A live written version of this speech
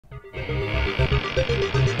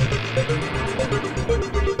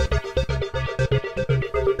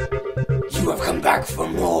back for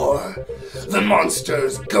more. The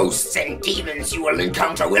monsters, ghosts, and demons you will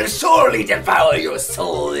encounter will surely devour your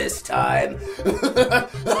soul this time.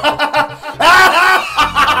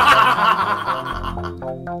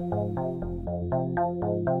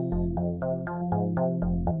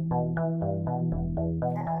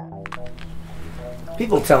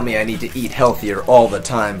 People tell me I need to eat healthier all the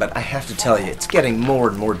time, but I have to tell you, it's getting more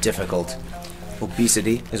and more difficult.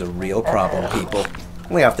 Obesity is a real problem, people.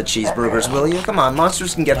 Lay off the cheeseburgers, will you? Come on,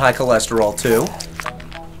 monsters can get high cholesterol, too.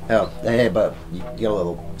 Oh, hey, bub, you get a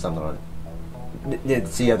little something on it.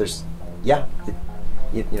 See others? Yeah.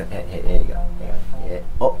 You know, hey, here you go. Yeah.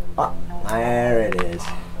 Oh, there it is.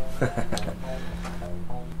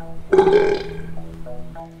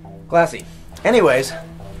 Classy. Anyways,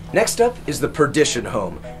 next up is the Perdition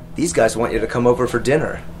home. These guys want you to come over for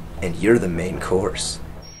dinner, and you're the main course.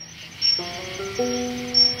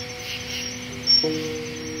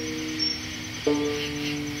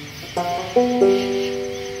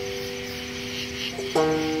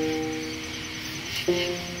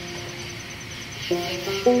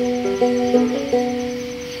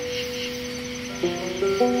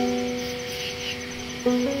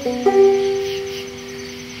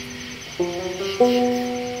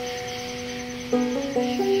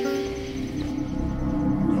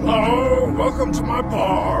 Hello, welcome to my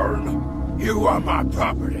barn. You are my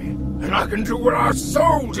property, and I can do what I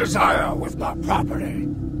so desire with my property.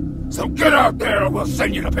 So get out there or we'll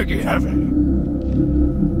send you to piggy heaven.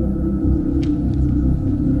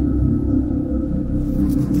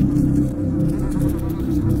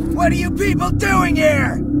 What are you people doing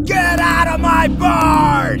here? Get out of my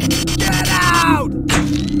barn! Get out!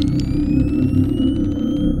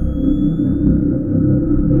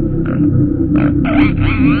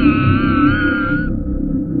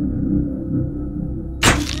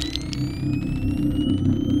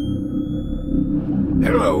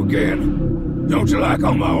 Hello again. Don't you like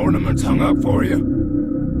all my ornaments hung up for you?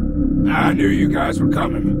 I knew you guys were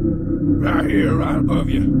coming. Right here, right above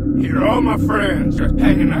you. Here are all my friends just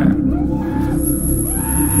hanging out.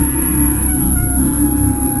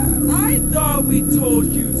 I thought we told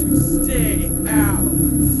you to stay out.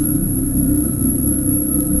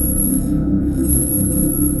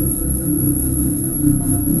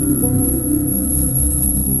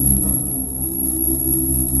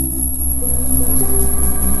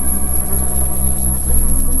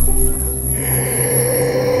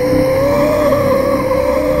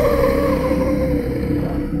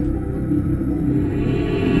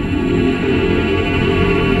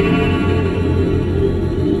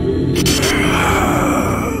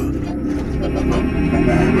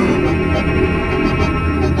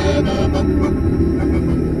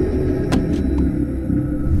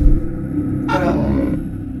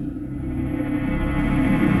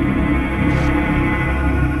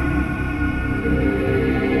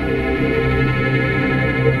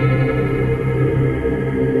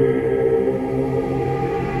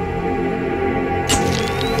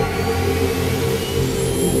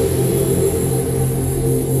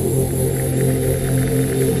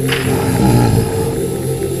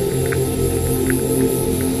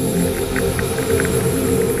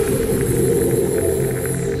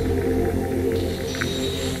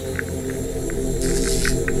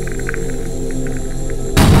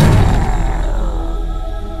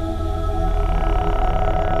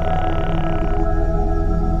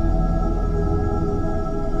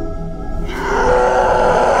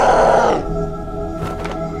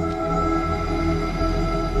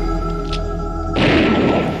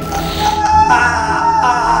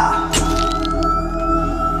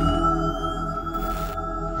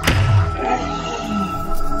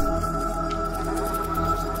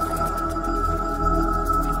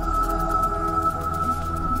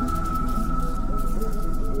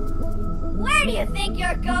 Where do you think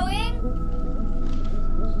you're going?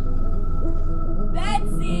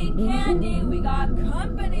 Betsy, Candy, we got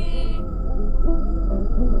company.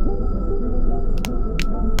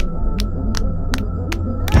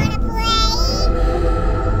 Wanna play?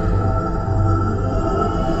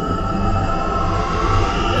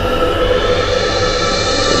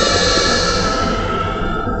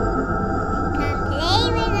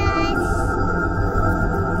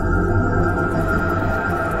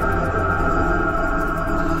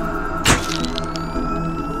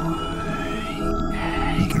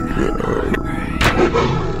 Come play with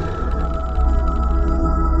us.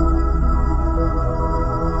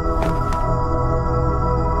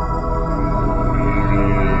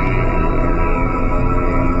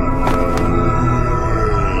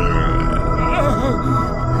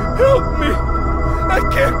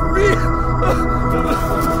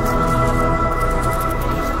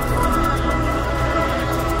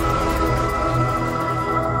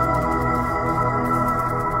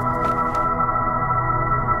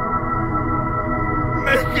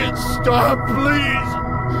 it! Stop, please!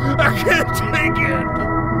 I can't take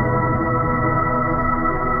it!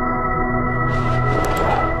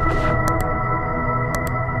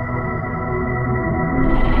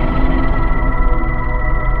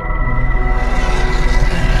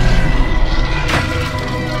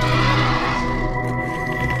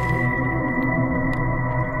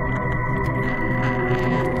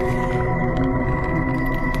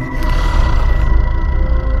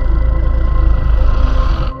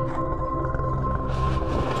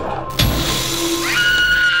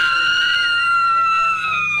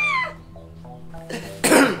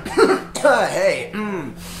 Hey,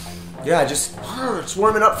 yeah, just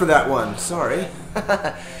warming up for that one. Sorry.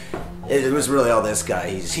 It was really all this guy.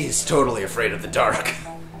 He's totally afraid of the dark.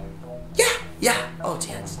 Yeah. Oh,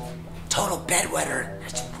 Dan, total bedwetter.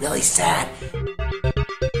 That's really sad.